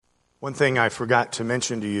One thing I forgot to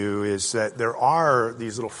mention to you is that there are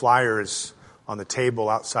these little flyers on the table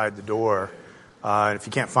outside the door. And if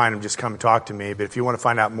you can't find them, just come and talk to me. But if you want to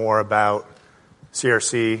find out more about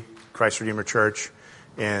CRC, Christ Redeemer Church,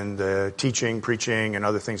 and the teaching, preaching, and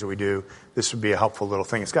other things that we do, this would be a helpful little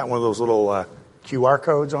thing. It's got one of those little QR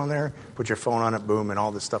codes on there. Put your phone on it, boom, and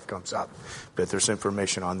all this stuff comes up. But there's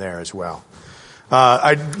information on there as well.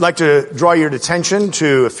 I'd like to draw your attention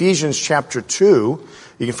to Ephesians chapter 2.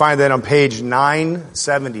 You can find that on page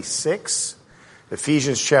 976.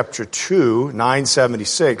 Ephesians chapter 2,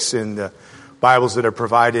 976 in the Bibles that are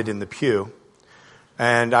provided in the pew.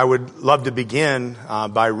 And I would love to begin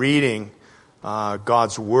by reading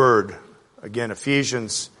God's Word. Again,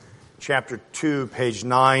 Ephesians chapter 2, page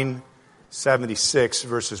 976,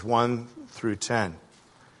 verses 1 through 10.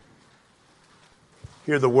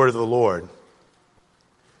 Hear the word of the Lord.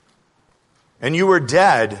 And you were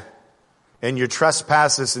dead in your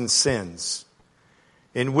trespasses and sins,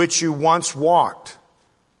 in which you once walked,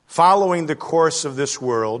 following the course of this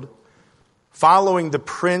world, following the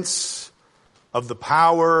prince of the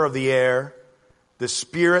power of the air, the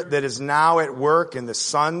spirit that is now at work in the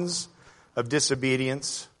sons of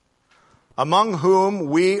disobedience, among whom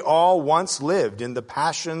we all once lived in the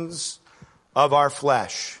passions of our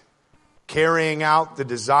flesh, carrying out the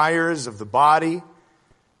desires of the body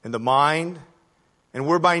and the mind, and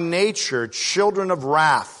were by nature children of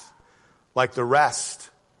wrath, like the rest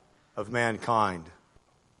of mankind.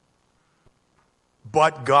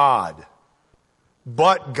 But God,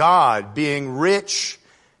 being rich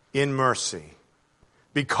in mercy,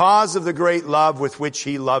 because of the great love with which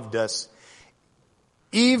He loved us,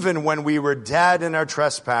 even when we were dead in our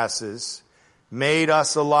trespasses, made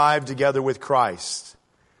us alive together with Christ.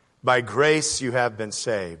 By grace you have been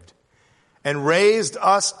saved, and raised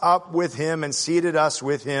us up with Him and seated us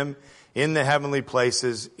with Him in the heavenly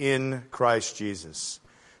places in Christ Jesus,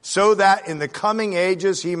 so that in the coming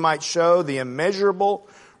ages He might show the immeasurable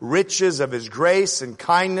riches of His grace and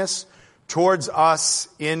kindness towards us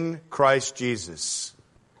in Christ Jesus.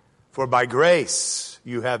 For by grace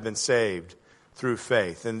you have been saved through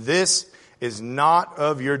faith. And this is not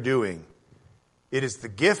of your doing. It is the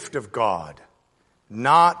gift of God,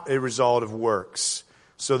 not a result of works,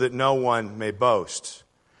 so that no one may boast.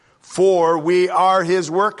 For we are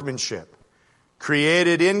His workmanship,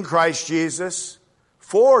 created in Christ Jesus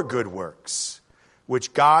for good works,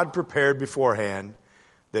 which God prepared beforehand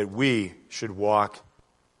that we should walk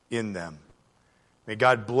in them. May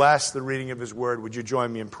God bless the reading of His word. Would you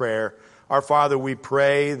join me in prayer? Our Father, we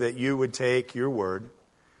pray that you would take your word,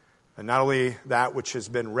 and not only that which has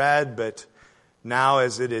been read, but now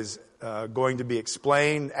as it is going to be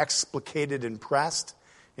explained, explicated, and pressed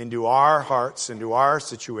into our hearts, into our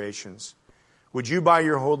situations. Would you, by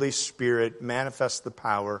your Holy Spirit, manifest the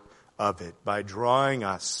power of it by drawing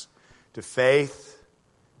us to faith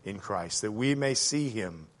in Christ, that we may see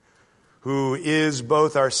Him, who is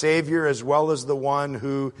both our Savior as well as the one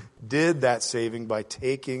who did that saving by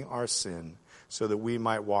taking our sin so that we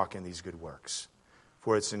might walk in these good works.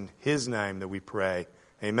 For it's in His name that we pray.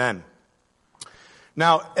 Amen.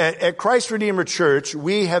 Now, at Christ Redeemer Church,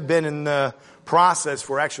 we have been in the process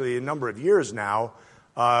for actually a number of years now,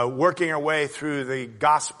 working our way through the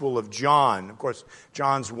Gospel of John. Of course,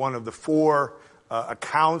 John's one of the four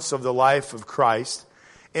accounts of the life of Christ.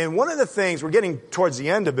 And one of the things, we're getting towards the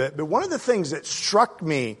end of it, but one of the things that struck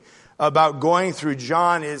me about going through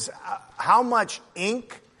John is how much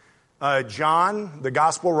ink John, the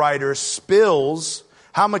gospel writer, spills,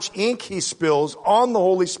 how much ink he spills on the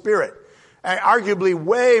Holy Spirit. Arguably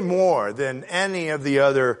way more than any of the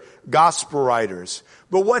other gospel writers.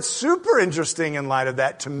 But what's super interesting in light of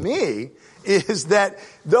that to me is that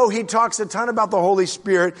though he talks a ton about the Holy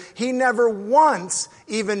Spirit, he never once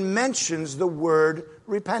even mentions the word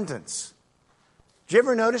repentance. Did you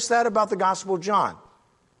ever notice that about the Gospel of John?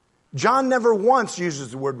 John never once uses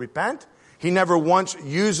the word repent. He never once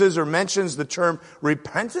uses or mentions the term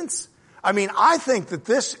repentance. I mean, I think that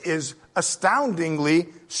this is astoundingly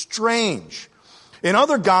strange. In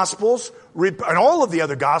other Gospels, in all of the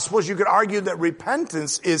other Gospels, you could argue that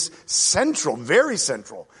repentance is central, very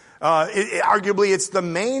central. Arguably, it's the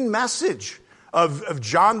main message of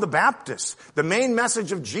John the Baptist, the main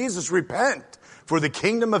message of Jesus, repent, for the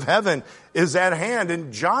kingdom of heaven is at hand.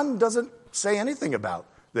 And John doesn't say anything about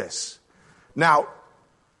this. Now,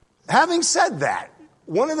 having said that,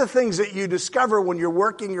 one of the things that you discover when you're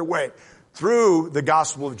working your way through the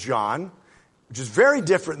Gospel of John, which is very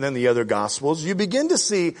different than the other Gospels, you begin to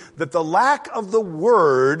see that the lack of the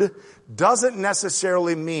word doesn't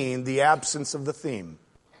necessarily mean the absence of the theme.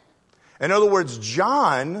 In other words,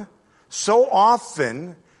 John so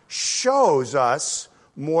often shows us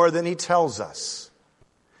more than he tells us.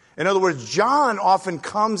 In other words, John often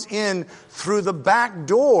comes in through the back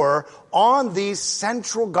door on these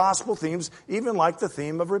central gospel themes, even like the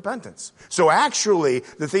theme of repentance. So actually,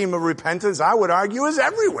 the theme of repentance, I would argue, is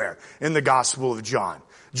everywhere in the Gospel of John.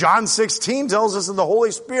 John 16 tells us that the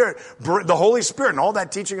Holy Spirit and all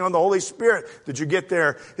that teaching on the Holy Spirit that you get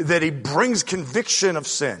there, that he brings conviction of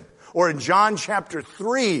sin. Or in John chapter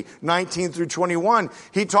 3, 19 through 21,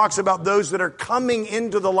 he talks about those that are coming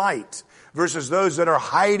into the light versus those that are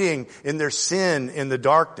hiding in their sin in the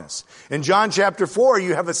darkness. In John chapter 4,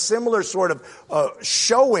 you have a similar sort of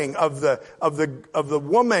showing of the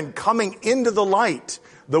woman coming into the light,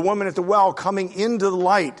 the woman at the well coming into the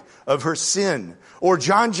light of her sin. Or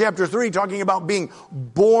John chapter 3 talking about being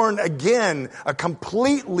born again, a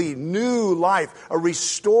completely new life, a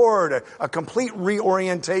restored, a complete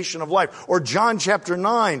reorientation of life. Or John chapter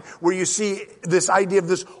 9 where you see this idea of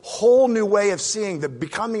this whole new way of seeing that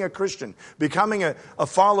becoming a Christian, becoming a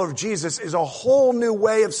follower of Jesus is a whole new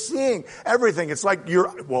way of seeing everything. It's like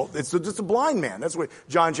it's just a blind man. That's what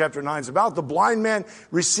John chapter 9 is about. The blind man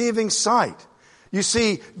receiving sight. You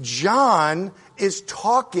see, John is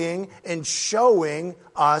talking about and showing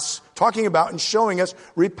us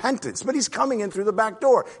repentance. But he's coming in through the back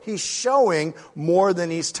door. He's showing more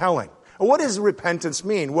than he's telling. What does repentance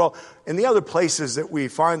mean? Well, in the other places that we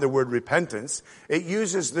find the word repentance, it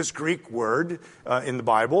uses this Greek word in the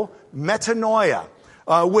Bible, metanoia,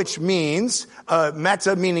 which means,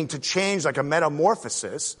 meta meaning to change, like a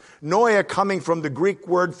metamorphosis. Noia coming from the Greek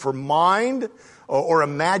word for mind or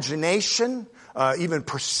imagination. Even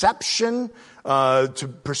perception, to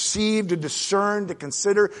perceive, to discern, to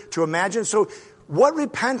consider, to imagine. So what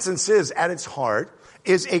repentance is at its heart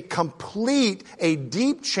is a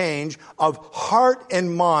deep change of heart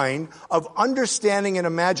and mind, of understanding and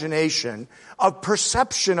imagination, of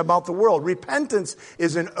perception about the world. Repentance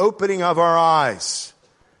is an opening of our eyes.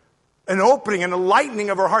 An opening and a lightening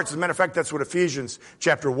of our hearts. As a matter of fact, that's what Ephesians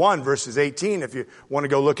chapter 1, verses 18, if you want to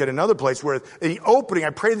go look at another place, where the opening, I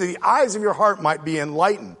pray that the eyes of your heart might be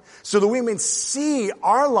enlightened, so that we may see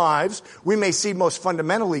our lives, we may see most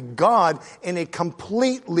fundamentally God in a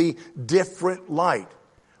completely different light.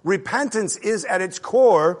 Repentance is at its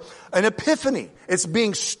core an epiphany. It's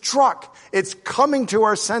being struck. It's coming to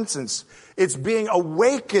our senses. It's being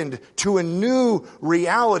awakened to a new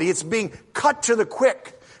reality. It's being cut to the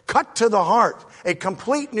quick. Cut to the heart, a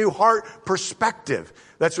complete new heart perspective.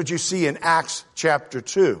 That's what you see in Acts chapter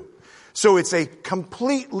 2. So it's a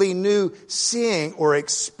completely new seeing or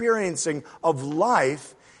experiencing of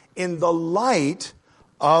life in the light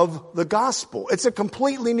of the gospel. It's a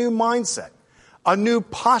completely new mindset, a new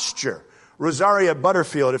posture. Rosaria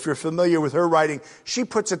Butterfield, if you're familiar with her writing, she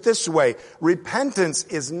puts it this way: repentance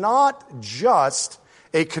is not just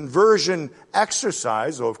a conversion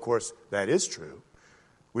exercise, though of course that is true.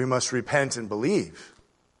 We must repent and believe,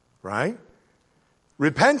 right?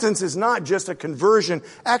 Repentance is not just a conversion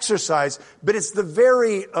exercise, but it's the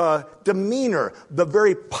very demeanor, the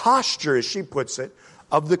very posture, as she puts it,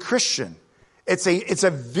 of the Christian. It's a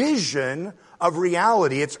vision of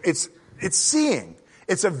reality. It's seeing.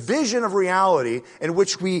 It's a vision of reality in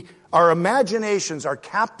which our imaginations are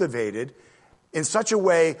captivated in such a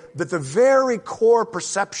way that the very core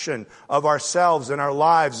perception of ourselves and our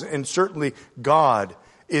lives, and certainly God,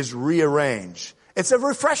 is rearranged. It's a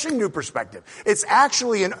refreshing new perspective. It's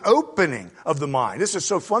actually an opening of the mind. This is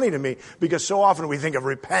so funny to me because so often we think of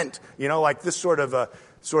repent, like this sort of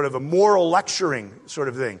a moral lecturing sort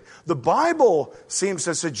of thing. The Bible seems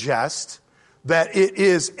to suggest that it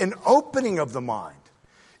is an opening of the mind.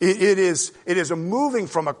 It is a moving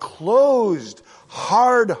from a closed,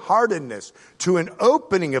 hard-heartedness to an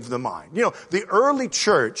opening of the mind. The early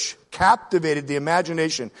church captivated the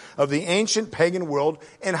imagination of the ancient pagan world.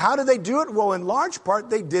 And how did they do it? Well, in large part,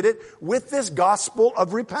 they did it with this gospel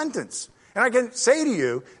of repentance. And I can say to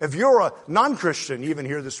you, if you're a non-Christian, even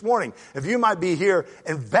here this morning, if you might be here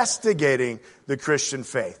investigating the Christian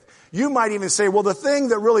faith, you might even say, well, the thing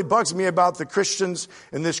that really bugs me about the Christians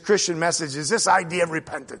and this Christian message is this idea of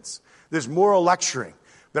repentance, this moral lecturing.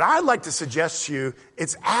 But I'd like to suggest to you,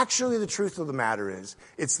 it's actually the truth of the matter is,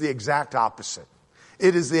 it's the exact opposite.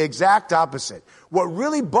 It is the exact opposite. What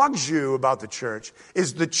really bugs you about the church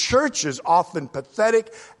is the church's often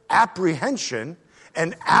pathetic apprehension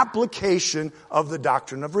and application of the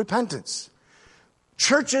doctrine of repentance.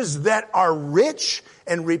 Churches that are rich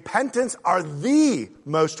in repentance are the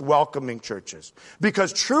most welcoming churches,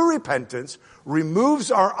 because true repentance removes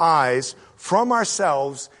our eyes from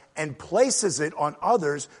ourselves and places it on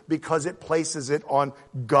others because it places it on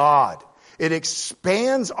God. It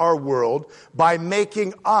expands our world by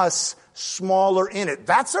making us smaller in it.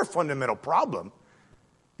 That's our fundamental problem.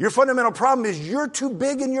 Your fundamental problem is you're too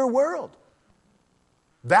big in your world.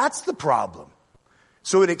 That's the problem.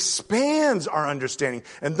 So it expands our understanding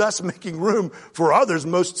and thus making room for others,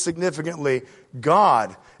 most significantly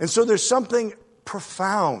God. And so there's something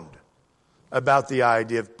profound about the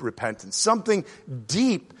idea of repentance, something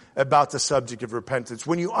deep about the subject of repentance.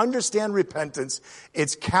 When you understand repentance,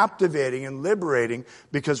 it's captivating and liberating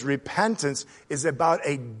because repentance is about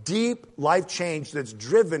a deep life change that's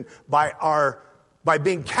driven by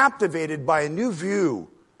being captivated by a new view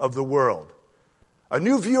of the world, a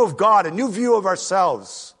new view of God, a new view of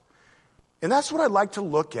ourselves. And that's what I'd like to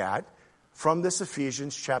look at from this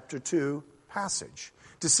Ephesians chapter 2 passage,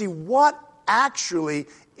 to see what actually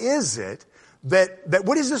is it that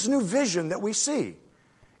what is this new vision that we see?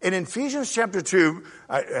 And in Ephesians chapter 2,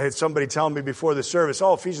 I had somebody tell me before the service,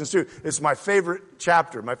 Ephesians 2, it's my favorite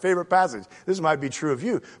chapter, my favorite passage. This might be true of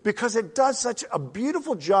you, because it does such a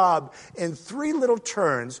beautiful job in 3 little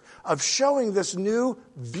turns of showing this new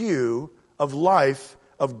view of life,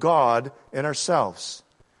 of God, and ourselves.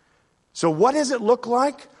 So what does it look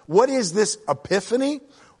like? What is this epiphany?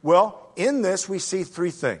 Well, in this we see 3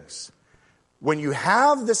 things. When you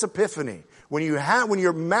have this epiphany, when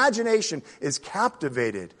your imagination is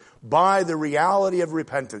captivated by the reality of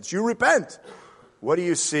repentance, you repent. What do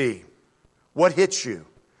you see? What hits you?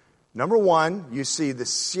 Number 1, you see the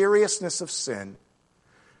seriousness of sin.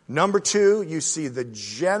 Number 2, you see the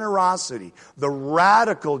generosity, the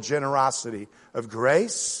radical generosity of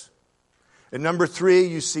grace. And number 3,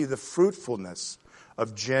 you see the fruitfulness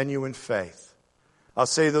of genuine faith. I'll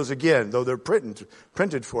say those again, though they're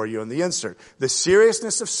printed for you on the insert. The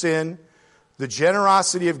seriousness of sin, the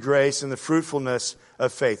generosity of grace, and the fruitfulness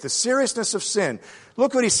of faith. The seriousness of sin.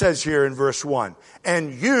 Look what he says here in verse 1.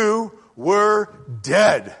 And you were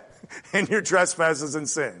dead in your trespasses and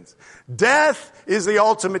sins. Death is the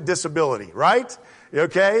ultimate disability, right?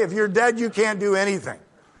 Okay? If you're dead, you can't do anything.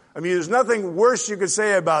 I mean, there's nothing worse you could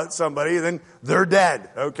say about somebody than they're dead,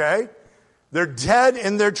 okay? They're dead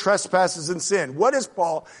in their trespasses and sin. What is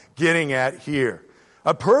Paul getting at here?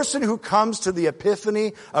 A person who comes to the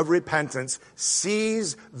epiphany of repentance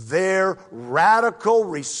sees their radical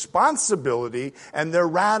responsibility and their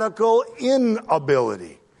radical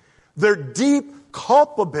inability. Their deep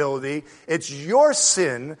culpability. It's your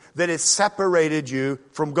sin that has separated you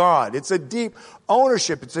from God. It's a deep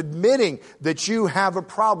ownership. It's admitting that you have a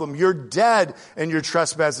problem. You're dead in your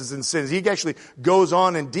trespasses and sins. He actually goes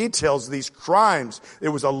on and details these crimes. It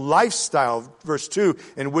was a lifestyle, verse 2,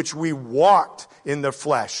 in which we walked in the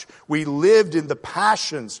flesh. We lived in the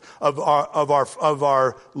passions of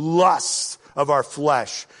our lusts of our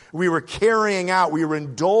flesh. We were we were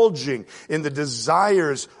indulging in the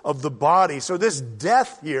desires of the body. So this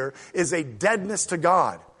death here is a deadness to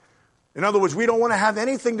God. In other words, we don't want to have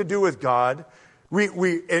anything to do with God,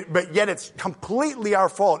 but yet it's completely our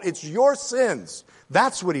fault. It's your sins.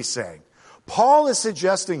 That's what he's saying. Paul is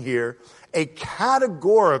suggesting here a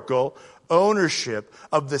categorical ownership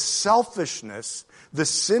of the selfishness, the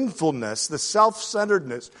sinfulness, the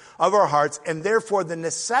self-centeredness of our hearts, and therefore the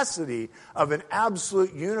necessity of an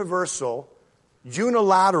absolute, universal,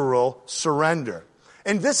 unilateral surrender.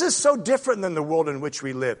 And this is so different than the world in which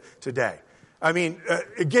we live today. I mean,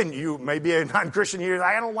 again, you may be a non-Christian here.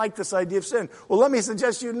 I don't like this idea of sin. Well, let me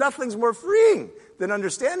suggest to you nothing's more freeing than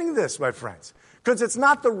understanding this, my friends. Because it's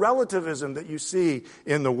not the relativism that you see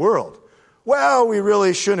in the world. Well, we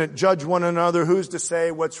really shouldn't judge one another. Who's to say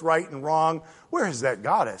what's right and wrong? Where has that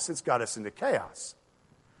got us? It's got us into chaos.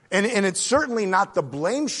 And it's certainly not the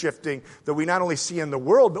blame shifting that we not only see in the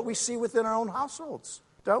world, but we see within our own households,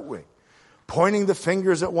 don't we? Pointing the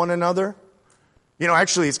fingers at one another. You know,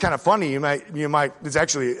 actually, it's kind of funny. It's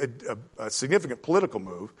actually a significant political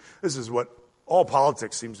move. This is what all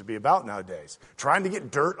politics seems to be about nowadays. Trying to get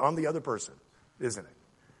dirt on the other person, isn't it?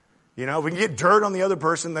 You know, if we can get dirt on the other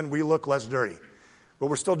person, then we look less dirty. But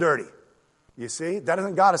we're still dirty. You see? That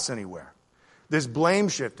hasn't got us anywhere. This blame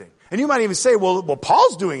shifting. And you might even say, well,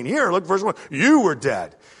 Paul's doing it here. Look, verse 1, you were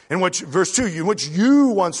dead. Verse 2, in which you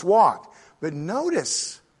once walked. But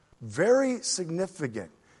notice, very significant.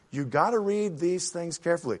 You got to read these things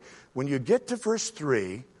carefully. When you get to verse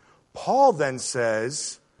 3, Paul then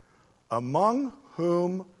says, among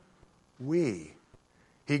whom we.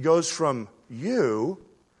 He goes from you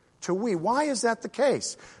to we. Why is that the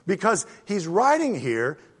case? Because he's writing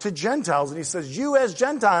here to Gentiles, and he says, you as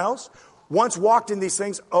Gentiles once walked in these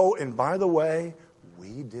things. Oh, and by the way,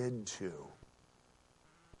 we did too.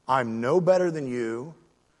 I'm no better than you,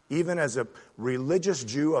 even as a religious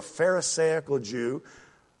Jew, a Pharisaical Jew.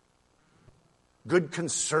 good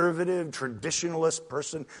conservative, traditionalist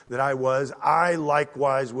person that I was, I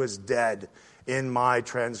likewise was dead in my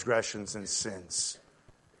transgressions and sins,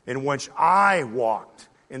 in which I walked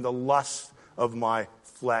in the lust of my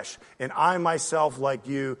flesh. And I myself, like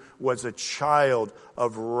you, was a child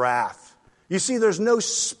of wrath. You see, there's no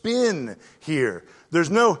spin here. There's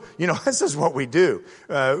no, this is what we do.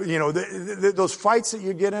 Those fights that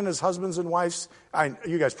you get in as husbands and wives,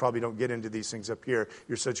 you guys probably don't get into these things up here.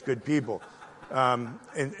 You're such good people.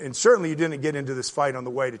 And certainly you didn't get into this fight on the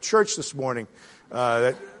way to church this morning.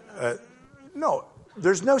 No,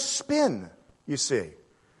 there's no spin, you see.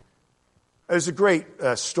 There's a great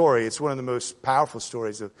story. It's one of the most powerful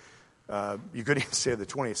stories of, you could even say, of the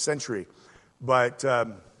 20th century. But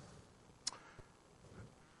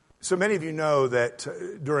so many of you know that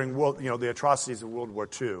during the atrocities of World War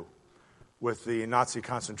II, with the Nazi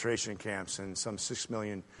concentration camps and some 6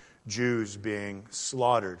 million Jews being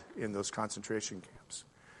slaughtered in those concentration camps.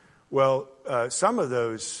 Well, some of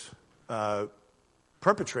those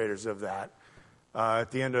perpetrators of that,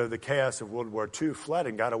 at the end of the chaos of World War II, fled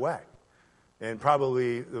and got away. And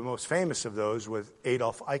probably the most famous of those was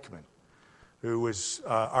Adolf Eichmann, who was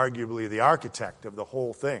arguably the architect of the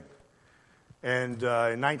whole thing. And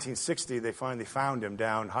in 1960, they finally found him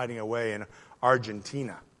down hiding away in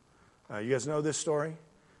Argentina. You guys know this story?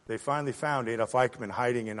 They finally found Adolf Eichmann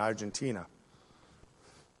hiding in Argentina.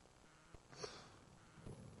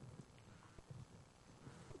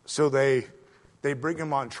 So they bring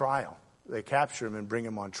him on trial. They capture him and bring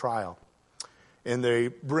him on trial. And they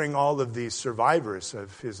bring all of these survivors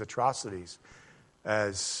of his atrocities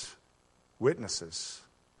as witnesses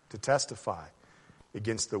to testify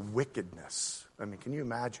against the wickedness. I mean, can you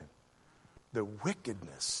imagine? The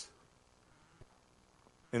wickedness.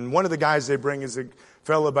 And one of the guys they bring is a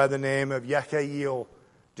fellow by the name of Yechiel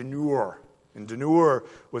Denur. And Denur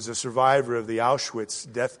was a survivor of the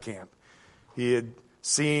Auschwitz death camp. He had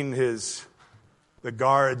seen the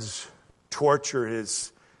guards torture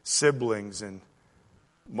his siblings and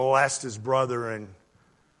molest his brother and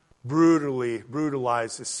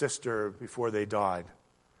brutalize his sister before they died.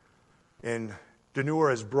 And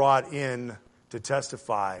Denur is brought in to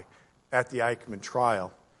testify at the Eichmann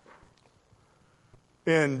trial.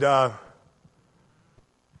 And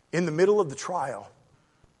in the middle of the trial,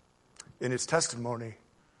 in his testimony,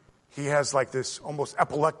 he has like this almost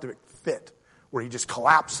epileptic fit where he just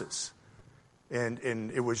collapses. And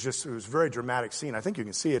it was a very dramatic scene. I think you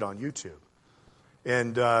can see it on YouTube.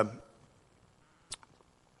 And a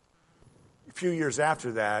few years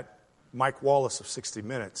after that, Mike Wallace of 60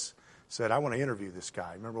 Minutes said, I want to interview this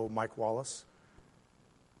guy. Remember old Mike Wallace?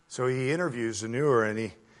 So he interviews Denur,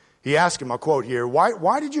 and he asked him, I'll quote here,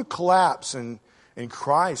 why did you collapse and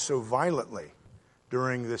cry so violently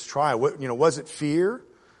during this trial? Was it fear?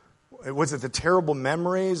 Was it the terrible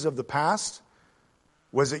memories of the past?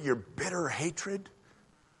 Was it your bitter hatred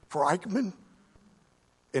for Eichmann?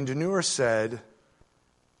 And Denur said,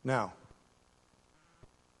 no.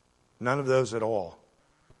 None of those at all.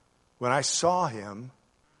 When I saw him,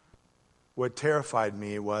 what terrified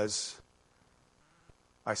me was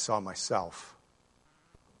I saw myself.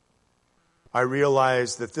 I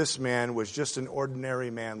realized that this man was just an ordinary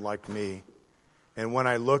man like me. And when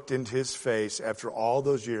I looked into his face after all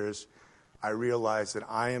those years, I realized that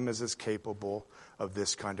I am as capable of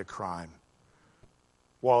this kind of crime.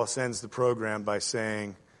 Wallace ends the program by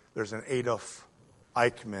saying, there's an Adolf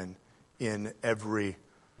Eichmann in every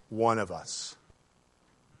one of us.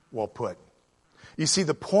 Well put. You see,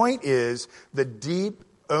 the point is the deep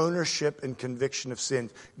ownership and conviction of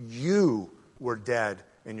sin. You were dead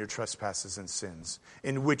in your trespasses and sins,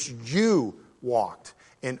 in which you walked.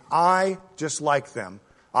 And I, just like them,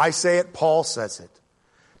 I say it, Paul says it.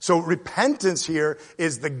 So repentance here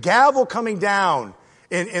is the gavel coming down.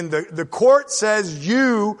 And the court says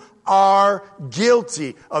you are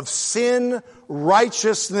guilty of sin,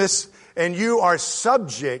 righteousness, and you are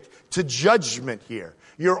subject to judgment here.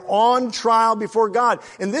 You're on trial before God.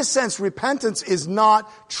 In this sense, repentance is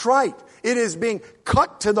not trite. It is being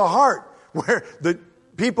cut to the heart, where the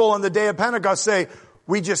people on the day of Pentecost say,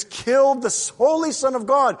 we just killed the Holy Son of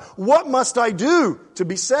God. What must I do to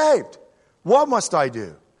be saved? What must I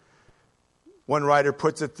do? One writer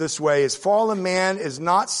puts it this way, as fallen man is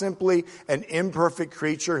not simply an imperfect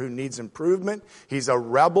creature who needs improvement. He's a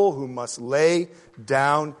rebel who must lay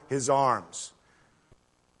down his arms.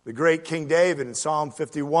 The great King David in Psalm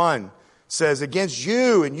 51 says, against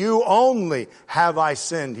you and you only have I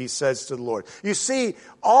sinned, he says to the Lord. You see,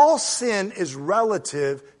 all sin is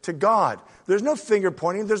relative to God. There's no finger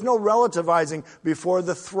pointing. There's no relativizing before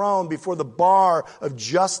the throne, before the bar of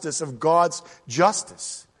justice, of God's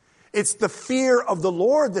justice. It's the fear of the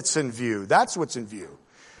Lord that's in view. That's what's in view.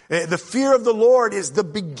 The fear of the Lord is the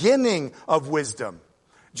beginning of wisdom.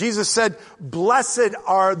 Jesus said, blessed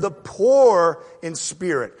are the poor in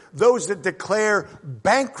spirit, those that declare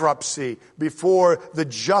bankruptcy before the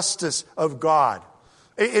justice of God.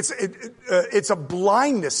 It's a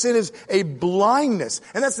blindness. Sin is a blindness.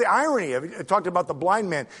 And that's the irony of it. I talked about the blind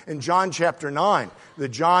man in John chapter 9. That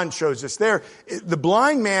John shows us there. The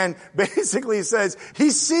blind man basically says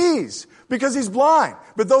he sees because he's blind.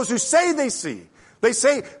 But those who say they see, they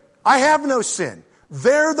say, I have no sin.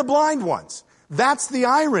 They're the blind ones. That's the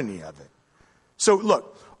irony of it. So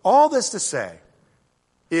look, all this to say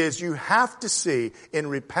is you have to see in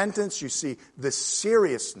repentance, you see the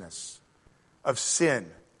seriousness of sin.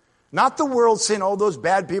 Not the world sin, oh, those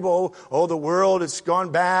bad people, oh, the world, it's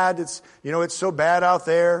gone bad, it's so bad out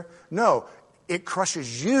there. No, it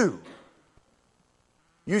crushes you.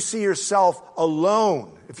 You see yourself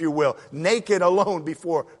alone, if you will, naked alone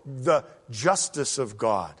before the justice of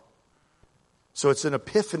God. So it's an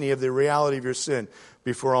epiphany of the reality of your sin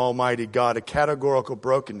before Almighty God, a categorical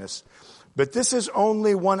brokenness. But this is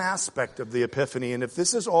only one aspect of the epiphany, and if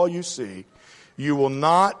this is all you see, you will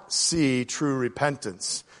not see true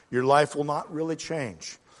repentance. Your life will not really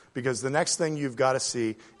change, because the next thing you've got to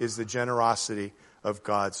see is the generosity of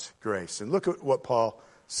God's grace. And look at what Paul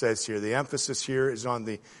says here. The emphasis here is on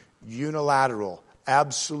the unilateral,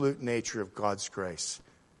 absolute nature of God's grace.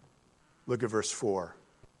 Look at verse 4.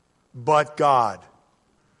 But God.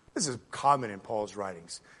 This is common in Paul's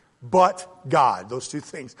writings. But God. Those two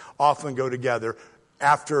things often go together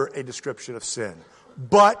after a description of sin.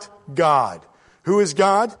 But God. Who is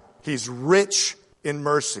God? He's rich in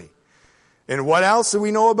mercy. And what else do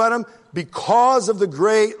we know about him? Because of the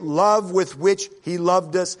great love with which he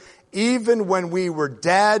loved us, even when we were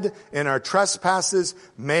dead in our trespasses,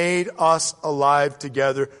 made us alive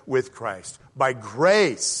together with Christ. By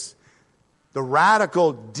grace, the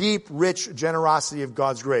radical, deep, rich generosity of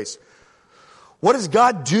God's grace. What does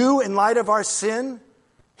God do in light of our sin?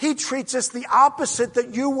 He treats us the opposite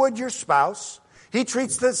that you would your spouse. He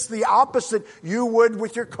treats us the opposite you would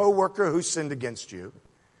with your coworker who sinned against you.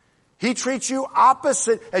 He treats you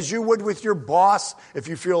opposite as you would with your boss if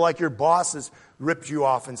you feel like your boss has ripped you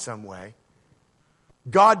off in some way.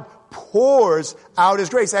 God pours out his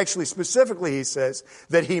grace. Actually, specifically, he says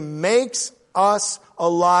that he makes us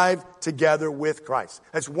alive together with Christ.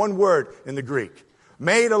 That's one word in the Greek.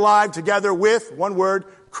 Made alive together with, one word,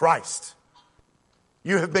 Christ.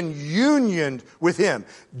 You have been unioned with him.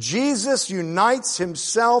 Jesus unites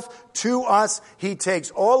himself to us. He takes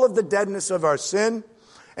all of the deadness of our sin,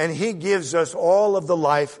 and he gives us all of the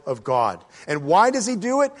life of God. And why does he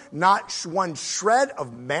do it? Not one shred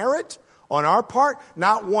of merit on our part,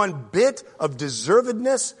 not one bit of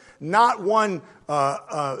deservedness, not one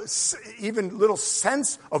even little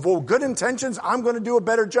sense of, good intentions. I'm going to do a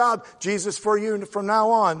better job, Jesus, for you from now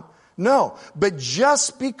on. No, but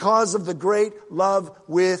just because of the great love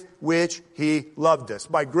with which he loved us.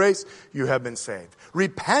 By grace, you have been saved.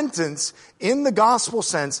 Repentance, in the gospel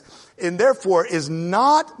sense, and therefore is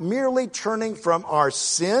not merely turning from our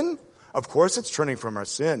sin. Of course, it's turning from our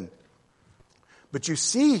sin. But you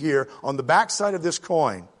see here on the backside of this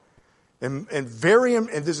coin, and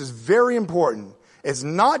this is very important, it's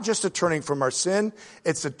not just a turning from our sin,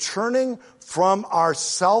 it's a turning from our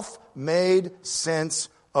self-made sense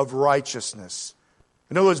of righteousness.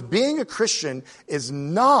 In other words, being a Christian is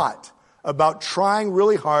not about trying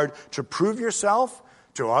really hard to prove yourself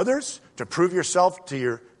to others, to prove yourself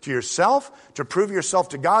to yourself, to prove yourself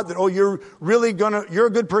to God that, you're a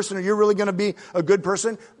good person, or you're really gonna be a good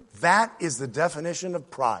person. That is the definition of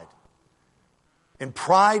pride. And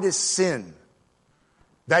pride is sin.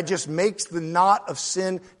 That just makes the knot of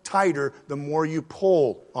sin tighter the more you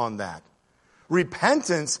pull on that.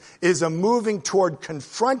 Repentance is a moving toward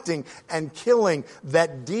confronting and killing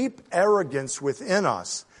that deep arrogance within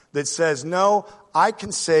us that says, no, I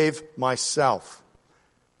can save myself.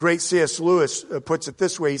 Great C.S. Lewis puts it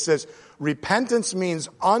this way. He says, repentance means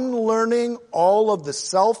unlearning all of the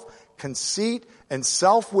self-conceit and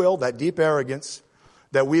self-will, that deep arrogance,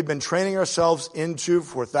 that we've been training ourselves into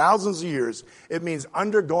for thousands of years. It means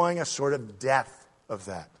undergoing a sort of death of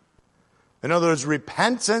that. In other words,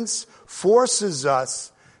 repentance forces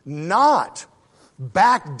us not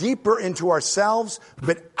back deeper into ourselves,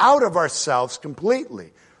 but out of ourselves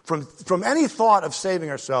completely. From any thought of saving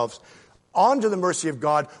ourselves onto the mercy of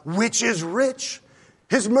God, which is rich.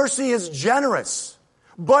 His mercy is generous.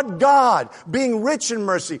 But God, being rich in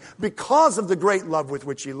mercy, because of the great love with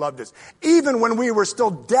which he loved us, even when we were still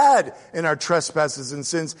dead in our trespasses and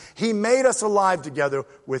sins, he made us alive together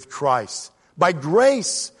with Christ. By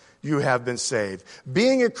grace, you have been saved.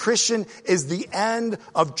 Being a Christian is the end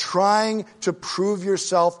of trying to prove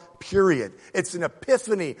yourself, period. It's an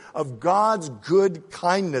epiphany of God's good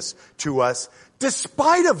kindness to us,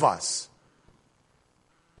 despite of us.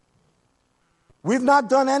 We've not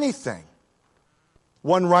done anything.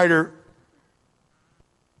 One writer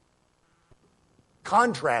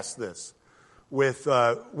contrasts this with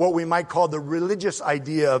what we might call the religious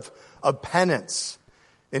idea of penance.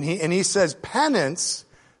 And he says penance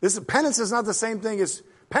is not the same thing as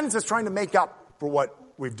penance is trying to make up for what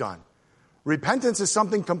we've done. Repentance is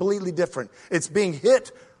something completely different. It's being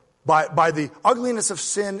hit by the ugliness of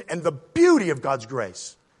sin and the beauty of God's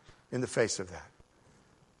grace in the face of that.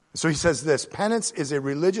 So he says this: penance is a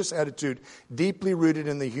religious attitude deeply rooted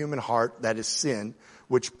in the human heart, that is sin,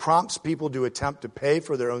 which prompts people to attempt to pay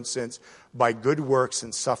for their own sins by good works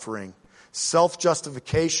and suffering.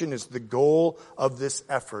 Self-justification is the goal of this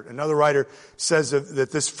effort. Another writer says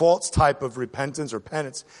that this false type of repentance or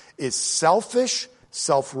penance is selfish,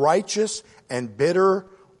 self-righteous, and bitter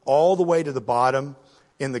all the way to the bottom.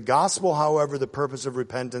 In the gospel, however, the purpose of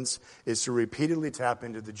repentance is to repeatedly tap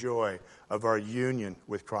into the joy of our union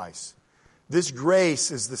with Christ. This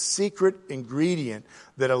grace is the secret ingredient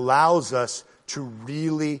that allows us to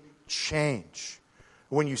really change.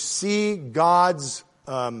 When you see God's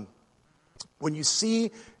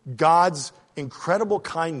incredible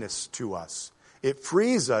kindness to us, it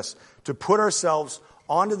frees us to put ourselves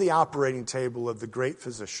onto the operating table of the great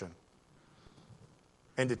physician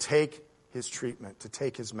and to take his treatment, to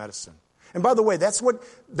take his medicine. And by the way, that's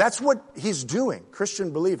what he's doing,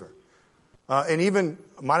 Christian believer. And even,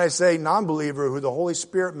 might I say, non-believer who the Holy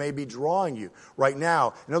Spirit may be drawing you right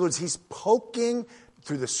now. In other words, he's poking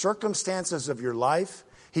through the circumstances of your life.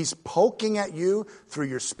 He's poking at you through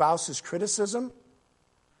your spouse's criticism.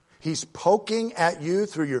 He's poking at you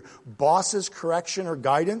through your boss's correction or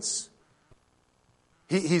guidance.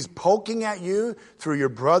 He's poking at you through your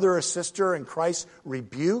brother or sister in Christ's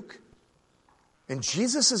rebuke. And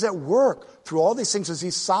Jesus is at work through all these things as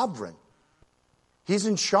he's sovereign. He's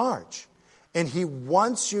in charge. And he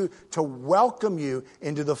wants you to welcome you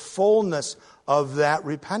into the fullness of that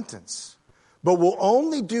repentance. But we'll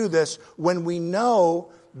only do this when we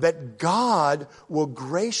know that God will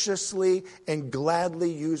graciously and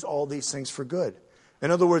gladly use all these things for good.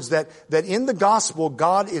 In other words, that in the gospel,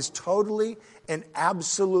 God is totally and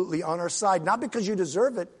absolutely on our side. Not because you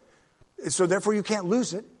deserve it, so therefore you can't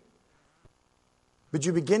lose it. But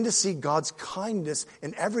you begin to see God's kindness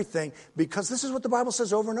in everything, because this is what the Bible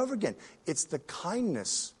says over and over again. It's the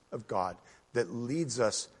kindness of God that leads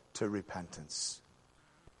us to repentance.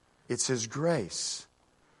 It's his grace.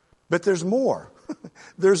 But there's more.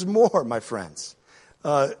 There's more, my friends.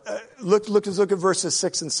 Let's look at verses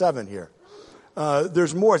 6 and 7 here.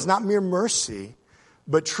 There's more. It's not mere mercy,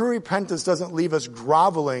 but true repentance doesn't leave us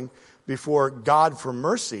groveling before God for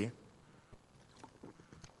mercy.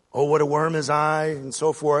 Oh, what a worm is I, and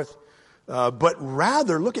so forth. But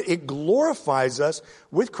rather, look at it, glorifies us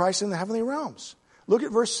with Christ in the heavenly realms. Look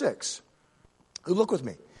at verse 6. Look with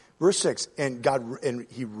me. Verse 6. And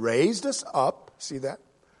he raised us up, see that?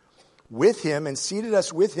 With him, and seated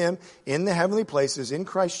us with him in the heavenly places in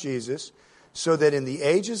Christ Jesus, so that in the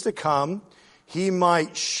ages to come he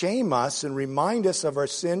might shame us and remind us of our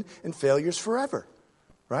sin and failures forever.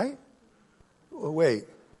 Right? Oh, wait.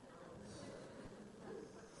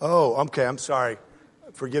 Oh, okay, I'm sorry.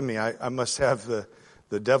 Forgive me, I must have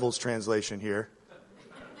the devil's translation here.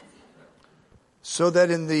 So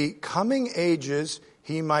that in the coming ages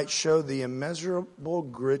he might show the immeasurable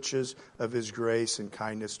riches of his grace and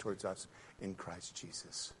kindness towards us in Christ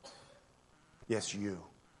Jesus. Yes, you.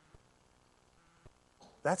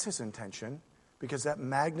 That's his intention, because that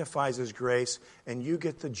magnifies his grace and you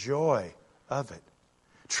get the joy of it.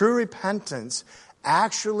 True repentance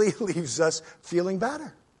actually leaves us feeling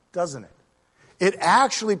better, doesn't it? It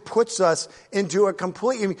actually puts us into a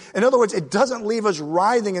complete... In other words, it doesn't leave us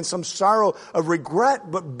writhing in some sorrow of regret,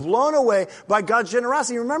 but blown away by God's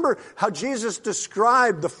generosity. Remember how Jesus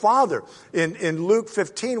described the Father in Luke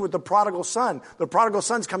 15 with the prodigal son. The prodigal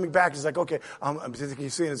son's coming back. He's like, okay, I'm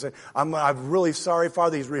really sorry,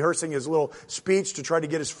 Father. He's rehearsing his little speech to try to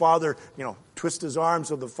get his father, twist his arm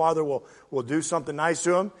so the father will do something nice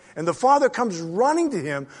to him. And the father comes running to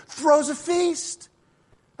him, throws a feast.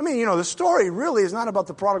 The story really is not about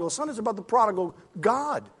the prodigal son. It's about the prodigal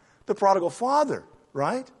God, the prodigal father,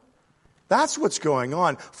 right? That's what's going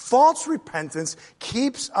on. False repentance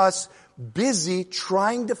keeps us busy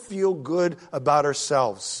trying to feel good about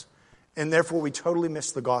ourselves. And therefore we totally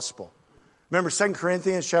miss the gospel. Remember 2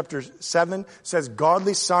 Corinthians chapter 7 says,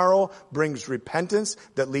 godly sorrow brings repentance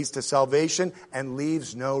that leads to salvation and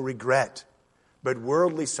leaves no regret. But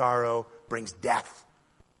worldly sorrow brings death.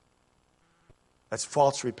 That's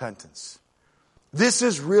false repentance. This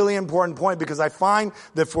is really important point because I find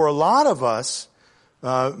that for a lot of us,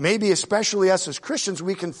 maybe especially us as Christians,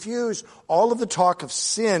 we confuse all of the talk of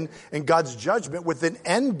sin and God's judgment with an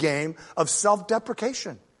end game of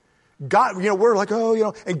self-deprecation. God, we're like,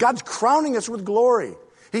 and God's crowning us with glory.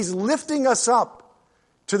 He's lifting us up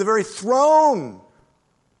to the very throne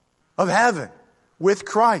of heaven with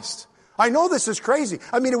Christ. I know this is crazy.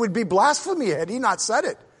 I mean, it would be blasphemy had he not said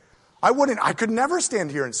it. I could never stand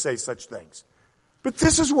here and say such things. But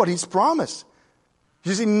this is what he's promised.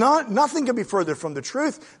 You see, nothing can be further from the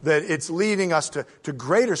truth that it's leading us to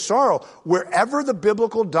greater sorrow. Wherever the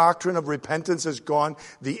biblical doctrine of repentance has gone,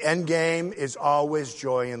 the end game is always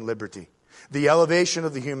joy and liberty. The elevation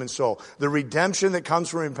of the human soul. The redemption that comes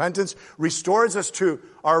from repentance restores us to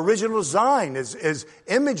our original design as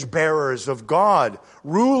image bearers of God,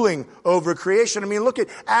 ruling over creation. I mean, look at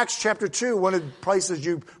Acts chapter 2, one of the places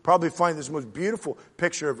you probably find this most beautiful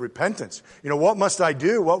picture of repentance. What must I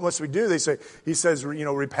do? What must we do? He says,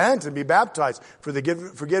 repent and be baptized for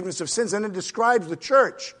the forgiveness of sins. And it describes the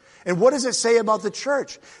church. And what does it say about the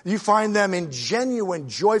church? You find them in genuine,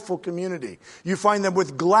 joyful community. You find them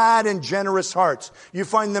with glad and generous hearts. You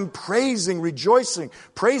find them praising, rejoicing,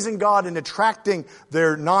 praising God and attracting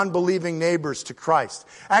their non-believing neighbors to Christ.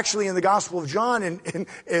 Actually, in the Gospel of John,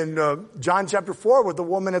 in John chapter 4 with the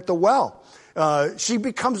woman at the well, she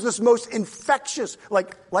becomes this most infectious,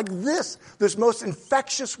 this most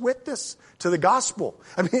infectious witness to the gospel.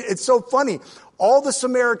 I mean, it's so funny. All the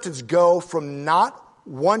Samaritans go from not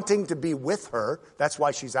wanting to be with her. That's why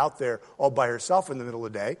she's out there all by herself in the middle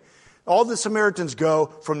of the day. All the Samaritans go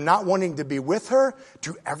from not wanting to be with her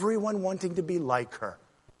to everyone wanting to be like her.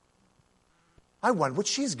 I want what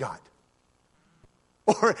she's got.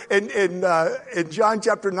 Or in John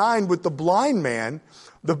chapter 9 with the blind man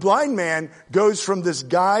goes from this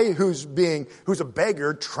guy who's a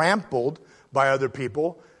beggar, trampled by other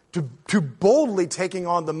people, to boldly taking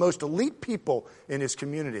on the most elite people in his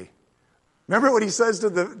community. Remember what he says to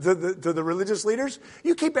the religious leaders?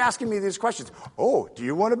 You keep asking me these questions. Oh, do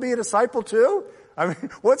you want to be a disciple too? I mean,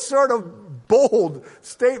 what sort of bold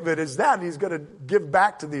statement is that he's going to give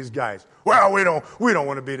back to these guys? Well, we don't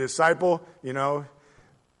want to be a disciple,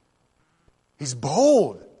 He's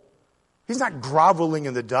bold. He's not groveling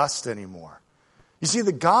in the dust anymore. You see,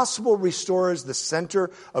 the gospel restores the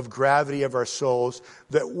center of gravity of our souls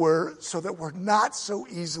so that we're not so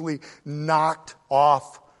easily knocked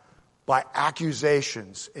off by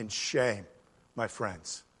accusations and shame, my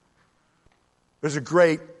friends. There's a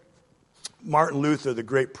great Martin Luther, the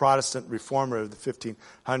great Protestant reformer of the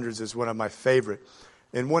 1500s, is one of my favorite.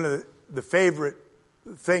 And one of the favorite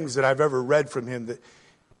things that I've ever read from him that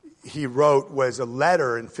he wrote was a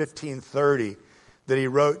letter in 1530 that he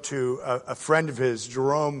wrote to a friend of his,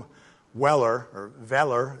 Jerome Weller, or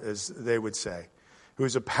Veller, as they would say, who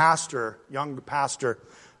was a pastor, young pastor,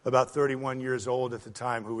 about 31 years old at the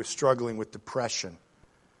time, who was struggling with depression.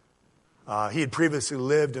 He had previously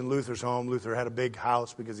lived in Luther's home. Luther had a big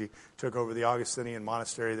house because he took over the Augustinian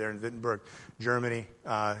monastery there in Wittenberg, Germany,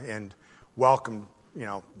 and welcomed,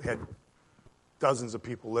 had dozens of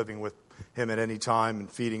people living with him at any time and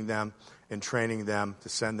feeding them and training them to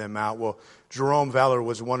send them out. Well, Jerome Veller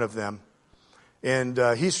was one of them. And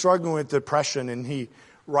he's struggling with depression, and he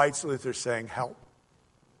writes Luther saying, help.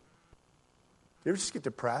 You ever just get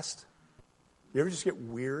depressed? You ever just get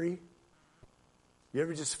weary? You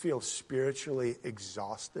ever just feel spiritually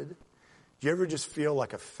exhausted? Do you ever just feel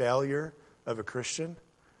like a failure of a Christian?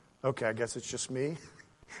 Okay, I guess it's just me.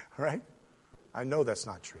 All right? I know that's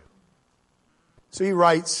not true. So he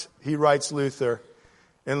writes Luther,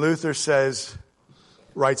 and Luther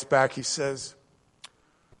writes back, he says,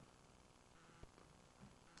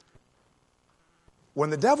 when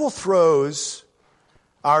the devil throws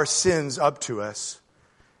our sins up to us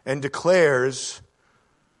and declares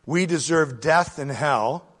we deserve death and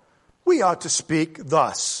hell, we ought to speak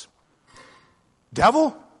thus.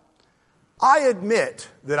 Devil, I admit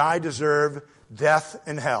that I deserve death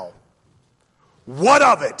and hell. What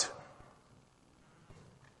of it?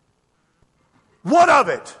 What of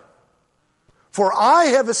it? For I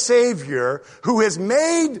have a Savior who has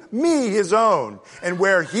made me his own, and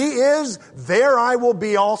where he is, there I will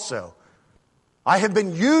be also. I have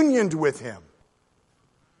been unioned with him.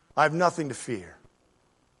 I have nothing to fear.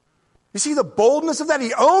 You see the boldness of that?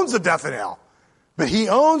 He owns the death and hell. But he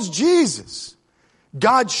owns Jesus.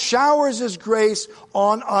 God showers His grace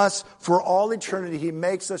on us for all eternity. He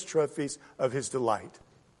makes us trophies of His delight.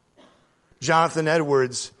 Jonathan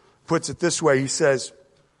Edwards puts it this way. He says,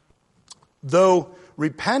 though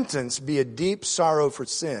repentance be a deep sorrow for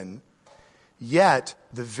sin, yet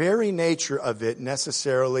the very nature of it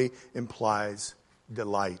necessarily implies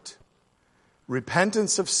delight.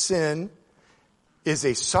 Repentance of sin is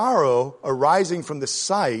a sorrow arising from the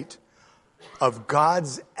sight of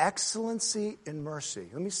God's excellency and mercy.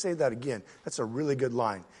 Let me say that again. That's a really good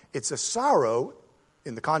line. It's a sorrow,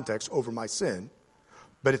 in the context, over my sin,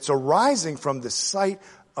 but it's arising from the sight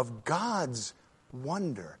of God's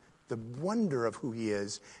wonder, the wonder of who He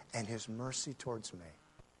is and His mercy towards me.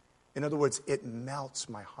 In other words, it melts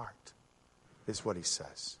my heart, is what he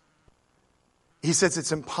says. He says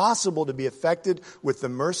it's impossible to be affected with the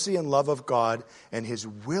mercy and love of God and His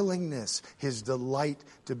willingness, His delight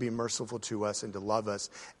to be merciful to us and to love us,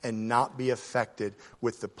 and not be affected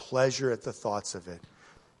with the pleasure at the thoughts of it.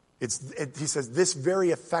 He says this very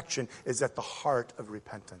affection is at the heart of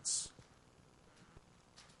repentance.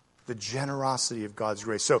 The generosity of God's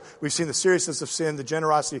grace. So we've seen the seriousness of sin, the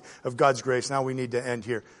generosity of God's grace. Now we need to end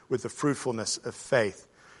here with the fruitfulness of faith.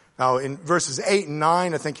 Now, in verses 8 and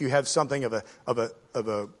 9, I think you have something of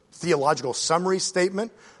a theological summary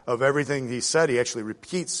statement of everything he said. He actually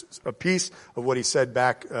repeats a piece of what he said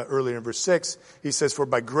back earlier in verse 6. He says, for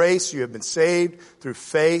by grace you have been saved through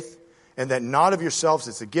faith, and that not of yourselves,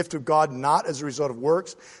 it's a gift of God, not as a result of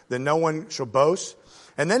works, that no one shall boast.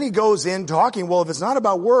 And then he goes in talking, well, if it's not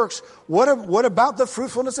about works, what about the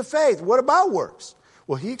fruitfulness of faith? What about works?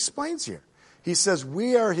 Well, he explains here. He says,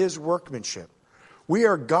 we are His workmanship. We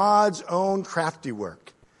are God's own crafty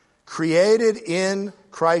work, created in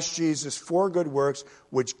Christ Jesus for good works,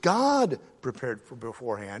 which God prepared for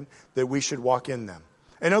beforehand that we should walk in them.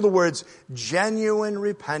 In other words, genuine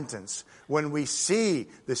repentance, when we see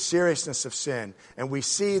the seriousness of sin and we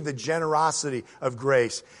see the generosity of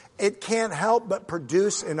grace, it can't help but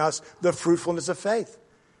produce in us the fruitfulness of faith.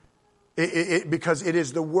 Because it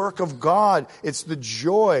is the work of God. It's the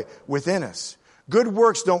joy within us. Good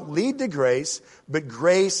works don't lead to grace, but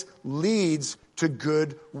grace leads to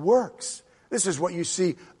good works. This is what you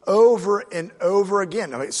see over and over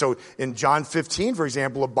again. So in John 15, for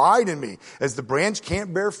example, abide in me, as the branch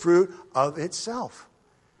can't bear fruit of itself.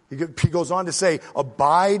 He goes on to say,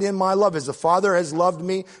 abide in my love. As the Father has loved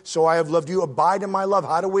me, so I have loved you. Abide in my love.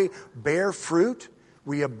 How do we bear fruit?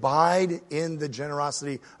 We abide in the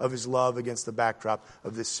generosity of His love against the backdrop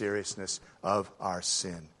of the seriousness of our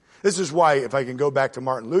sin. This is why, if I can go back to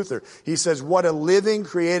Martin Luther, he says, what a living,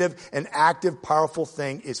 creative, and active, powerful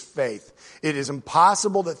thing is faith. It is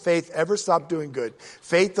impossible that faith ever stop doing good.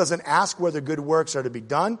 Faith doesn't ask whether good works are to be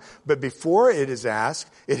done, but before it is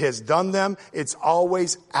asked, it has done them. It's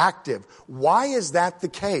always active. Why is that the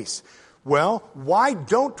case? Well, why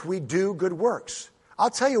don't we do good works?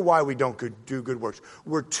 I'll tell you why we don't do good works.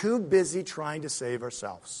 We're too busy trying to save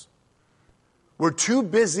ourselves. We're too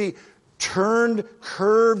busy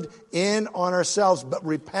curved in on ourselves. But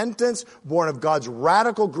repentance, born of God's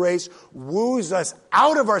radical grace, woos us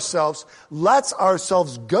out of ourselves, lets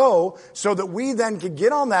ourselves go, so that we then can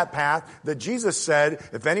get on that path that Jesus said,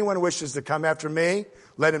 if anyone wishes to come after me,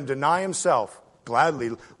 let him deny himself.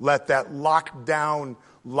 Gladly let that locked down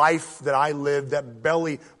life that I live, that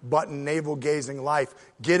belly button, navel gazing life,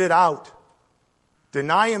 get it out.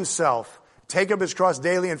 Deny himself. Take up his cross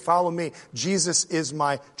daily and follow me. Jesus is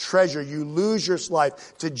my treasure. You lose your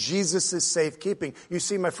life to Jesus' safekeeping. You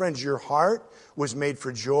see, my friends, your heart was made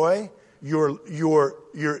for joy.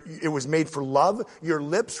 It was made for love. Your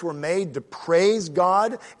lips were made to praise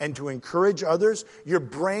God and to encourage others. Your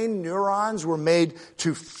brain neurons were made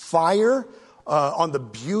to fire on the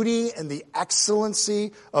beauty and the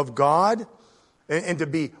excellency of God, and to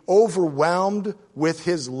be overwhelmed with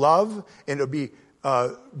His love, and to be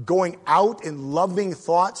going out in loving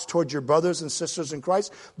thoughts toward your brothers and sisters in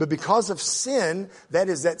Christ. But because of sin, that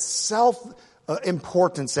is that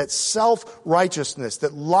self-importance, that self-righteousness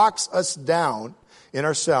that locks us down in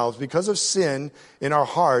ourselves. Because of sin in our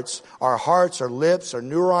hearts, our lips, our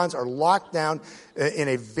neurons are locked down in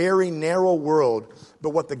a very narrow world.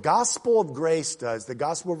 But what the gospel of grace does, the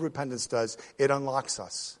gospel of repentance does, it unlocks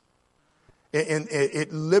us. And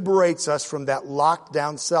it liberates us from that locked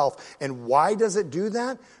down self. And why does it do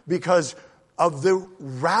that? Because of the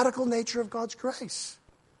radical nature of God's grace.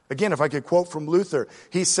 Again, if I could quote from Luther,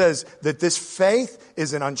 he says that this faith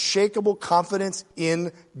is an unshakable confidence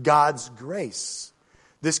in God's grace.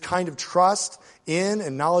 This kind of trust in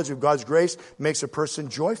and knowledge of God's grace makes a person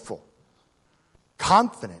joyful,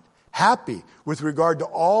 confident, Happy with regard to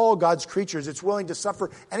all God's creatures. It's willing to suffer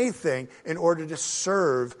anything in order to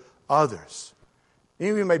serve others.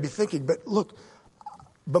 You may be thinking, but look,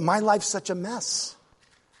 but my life's such a mess.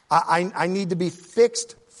 I need to be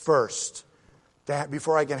fixed first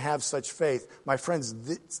before I can have such faith. My friends,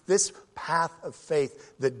 this path of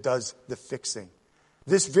faith that does the fixing.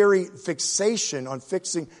 This very fixation on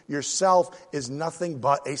fixing yourself is nothing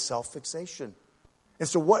but a self-fixation. And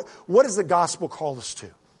so what does the gospel call us to?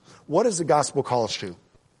 What does the gospel call us to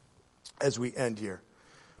as we end here?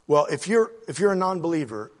 Well, if you're a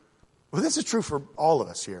non-believer, well, this is true for all of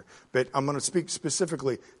us here, but I'm going to speak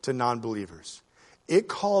specifically to non-believers. It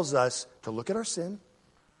calls us to look at our sin.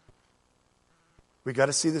 We got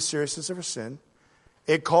to see the seriousness of our sin.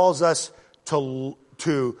 It calls us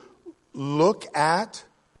to look at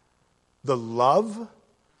the love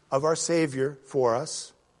of our Savior for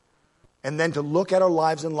us, and then to look at our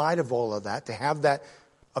lives in light of all of that, to have that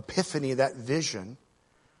epiphany, that vision,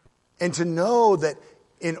 and to know that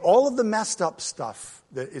in all of the messed up stuff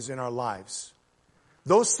that is in our lives,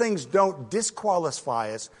 those things don't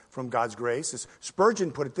disqualify us from God's grace. As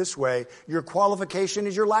Spurgeon put it this way, your qualification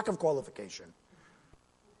is your lack of qualification.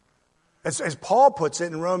 As Paul puts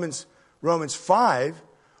it in Romans 5,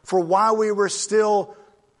 for while we were still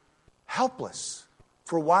helpless,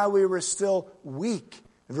 for while we were still weak.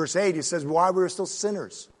 In verse 8, he says, while we were still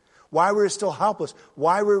sinners, while we were still helpless,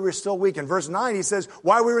 while we were still weak. In verse 9, he says,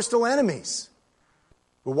 while we were still enemies.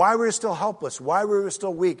 But while we were still helpless, while we were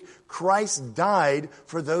still weak, Christ died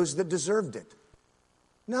for those that deserved it.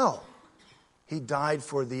 No, he died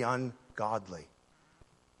for the ungodly.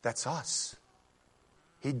 That's us.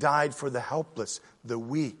 He died for the helpless, the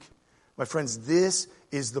weak. My friends, this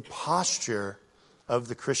is the posture of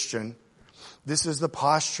the Christian. This is the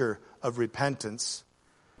posture of repentance.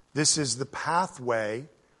 This is the pathway.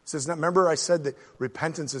 Remember I said that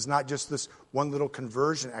repentance is not just this one little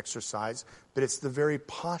conversion exercise, but it's the very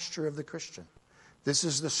posture of the Christian. This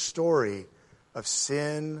is the story of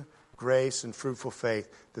sin, grace, and fruitful faith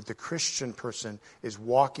that the Christian person is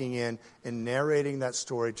walking in and narrating that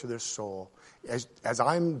story to their soul. As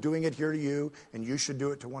I'm doing it here to you, and you should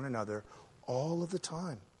do it to one another all of the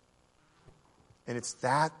time. And it's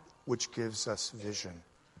that which gives us vision.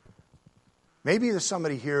 Maybe there's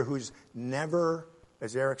somebody here who's never,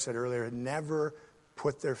 as Eric said earlier, never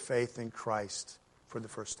put their faith in Christ for the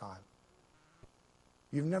first time.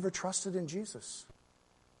 You've never trusted in Jesus.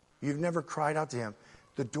 You've never cried out to him.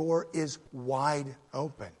 The door is wide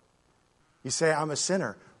open. You say, I'm a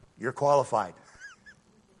sinner. You're qualified.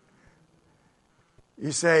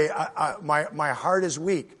 You say, my heart is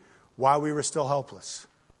weak, while we were still helpless.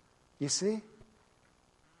 You see?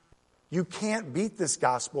 You can't beat this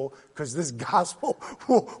gospel because this gospel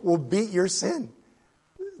will beat your sin.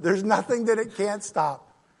 There's nothing that it can't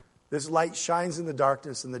stop. This light shines in the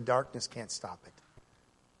darkness and the darkness can't stop it.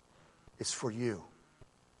 It's for you,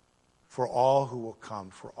 for all who will come,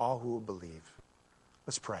 for all who will believe.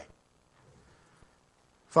 Let's pray.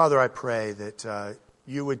 Father, I pray that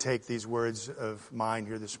you would take these words of mine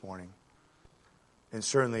here this morning, and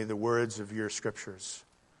certainly the words of your scriptures,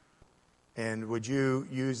 and would you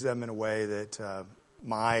use them in a way that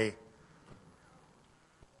my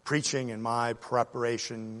preaching and my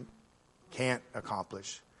preparation can't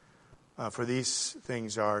accomplish. For these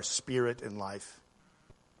things are spirit and life.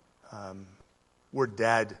 We're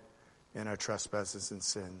dead in our trespasses and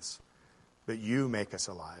sins, but you make us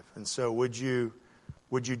alive. And so would you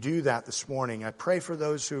do that this morning? I pray for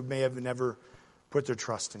those who may have never put their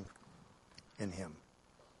trust in him.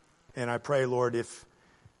 And I pray, Lord, if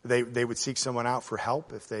they would seek someone out for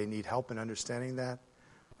help, if they need help in understanding that.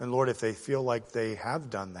 And Lord, if they feel like they have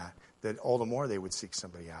done that all the more they would seek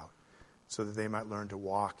somebody out so that they might learn to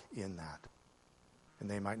walk in that. And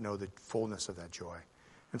they might know the fullness of that joy.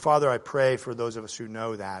 And Father, I pray for those of us who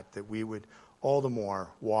know that we would all the more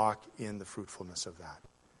walk in the fruitfulness of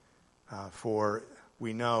that. For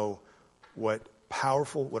we know what a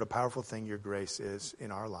powerful thing your grace is in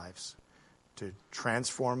our lives to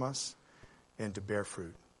transform us and to bear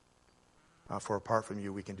fruit. For apart from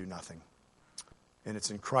you, we can do nothing. And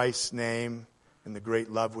it's in Christ's name and the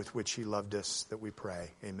great love with which he loved us that we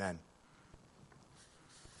pray. Amen.